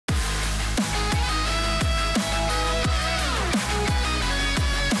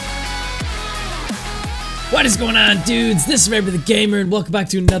What is going on, dudes? This is VaporTheGamer, and welcome back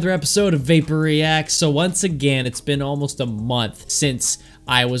to another episode of Vapor Reacts. So once again, it's been almost a month since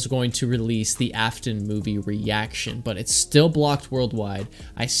I was going to release the Afton movie reaction, but it's still blocked worldwide.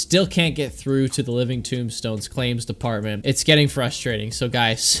 I still can't get through to the Living Tombstones claims department. It's getting frustrating, so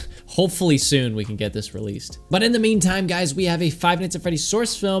guys, hopefully soon we can get this released. But in the meantime, guys, we have a 5 Nights at Freddy's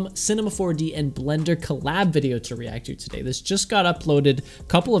source film, Cinema 4D, and Blender collab video to react to today. This just got uploaded a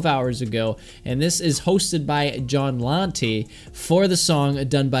couple of hours ago, and this is hosted by Jonlanty for the song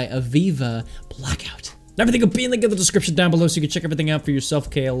done by AViVA, Blackout. Everything will be in the link in the description down below so you can check everything out for yourself,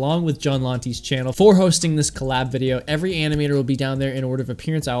 okay, along with Jonlanty's channel for hosting this collab video. Every animator will be down there in order of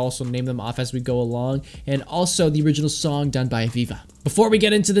appearance. I'll also name them off as we go along, and also the original song done by AViVA. Before we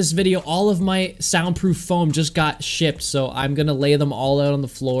get into this video, all of my soundproof foam just got shipped, so I'm gonna lay them all out on the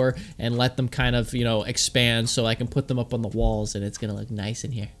floor and let them kind of, you know, expand so I can put them up on the walls and it's gonna look nice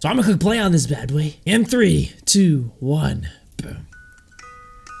in here. So I'm gonna click play on this bad boy. In 3, 2, 1, boom.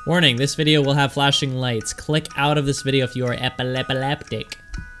 Warning, this video will have flashing lights. Click out of this video if you are epileptic.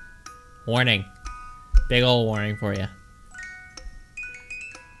 Warning. Big ol' warning for you.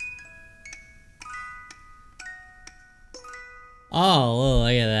 Oh,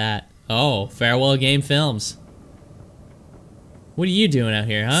 look at that. Oh, Farewell Game Films. What are you doing out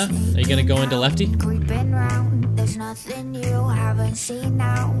here, huh? Are you gonna go into Lefty?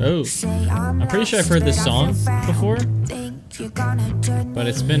 Oh, I'm pretty sure I've heard this song before, but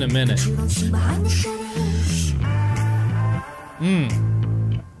it's been a minute.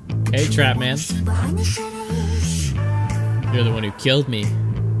 Hey, Trap Man. You're the one who killed me.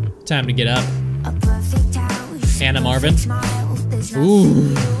 Time to get up. Anna Marvin.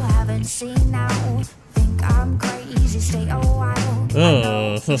 Ooh.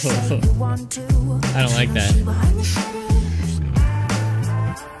 Oh. I don't like that.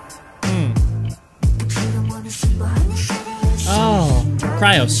 Oh,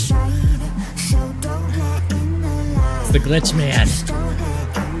 Cryos. It's the Glitch Man.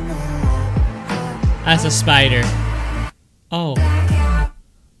 That's a spider. Oh.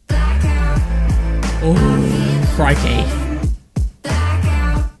 Oh, crikey.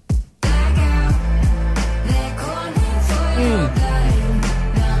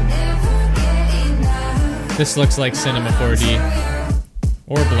 This looks like Cinema 4D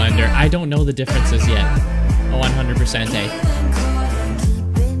or Blender. I don't know the differences yet. 100% A.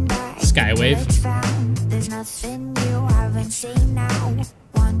 Skywave.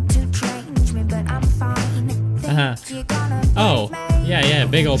 Oh, yeah,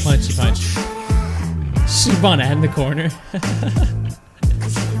 big old punchy punch. Shibana in the corner.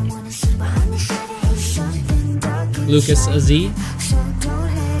 Lucas Z.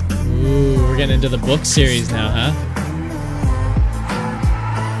 Ooh, we're getting into the book series now, huh?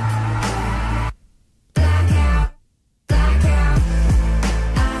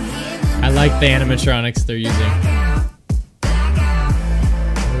 I like the animatronics they're using.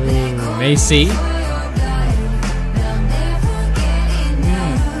 Ooh, Macy.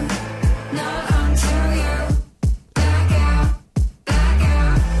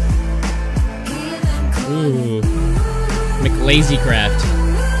 Ooh, McLazycraft.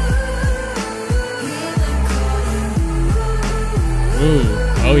 Ooh,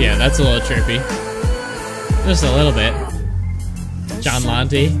 oh yeah, that's a little trippy. Just a little bit.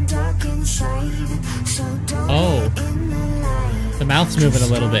 Jonlanty. Oh. The mouth's moving a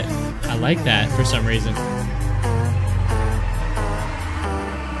little bit. I like that for some reason.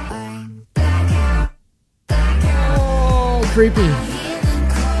 Oh, creepy.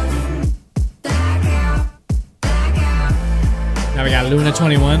 Now we got Luna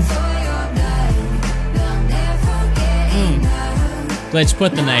 21. Glitch,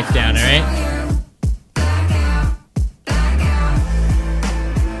 put the knife down, alright?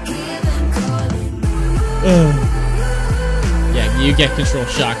 Yeah, you get control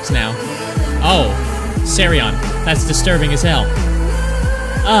shocked now. Oh, Sarion. That's disturbing as hell.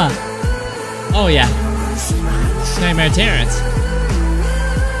 Oh yeah. Nightmare Terrence.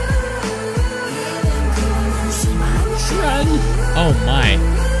 Run! Oh my.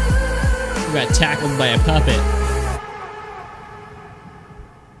 You got tackled by a puppet.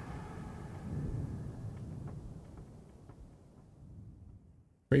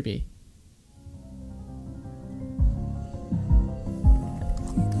 Creepy.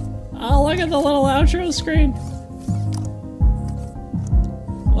 Oh, look at the little outro screen.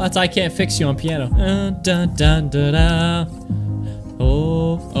 Well, that's I Can't Fix You on piano. Dun, dun, dun, dun.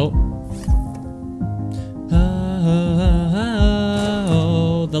 Oh.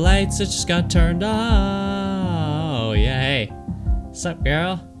 Oh, the lights just got turned on. Oh, yeah, hey. Sup,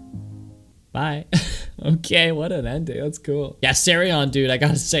 girl? Bye. Okay, what an ending. That's cool. Yeah, Sarion, dude, I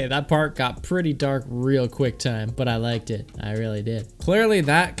gotta say, that part got pretty dark real quick time, but I liked it. I really did. Clearly,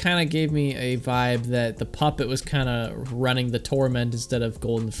 that kind of gave me a vibe that the puppet was kind of running the torment instead of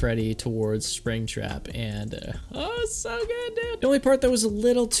Golden Freddy towards Springtrap, and oh, so good, dude. The only part that was a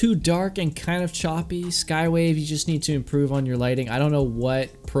little too dark and kind of choppy, Skywave, you just need to improve on your lighting. I don't know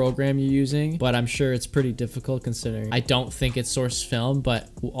what program you're using, but I'm sure it's pretty difficult considering I don't think it's source film, but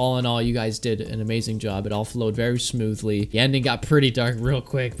all in all, you guys did an amazing job. It all flowed very smoothly. The ending got pretty dark real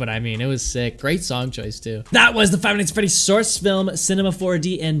quick, but I mean, it was sick. Great song choice too. That was the Five Nights at Freddy's source film, Cinema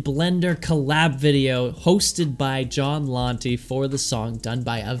 4D, and Blender collab video hosted by Jonlanty for the song done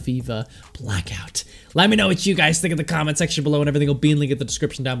by AViVA, Blackout. Let me know what you guys think in the comment section below, and everything will be in link in the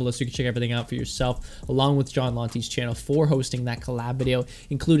description down below so you can check everything out for yourself, along with Jonlanty's channel for hosting that collab video,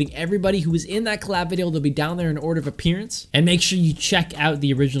 including everybody who was in that collab video. They'll be down there in order of appearance. And make sure you check out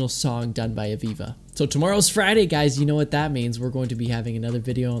the original song done by AViVA. So tomorrow's Friday, guys. You know what that means. We're going to be having another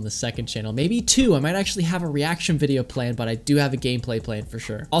video on the second channel. Maybe two. I might actually have a reaction video planned, but I do have a gameplay planned for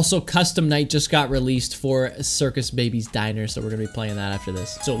sure. Also, Custom Night just got released for Circus Baby's Diner, so we're going to be playing that after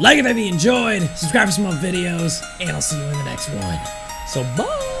this. So like it if you enjoyed, subscribe for some more videos, and I'll see you in the next one. So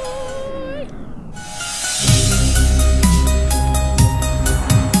bye!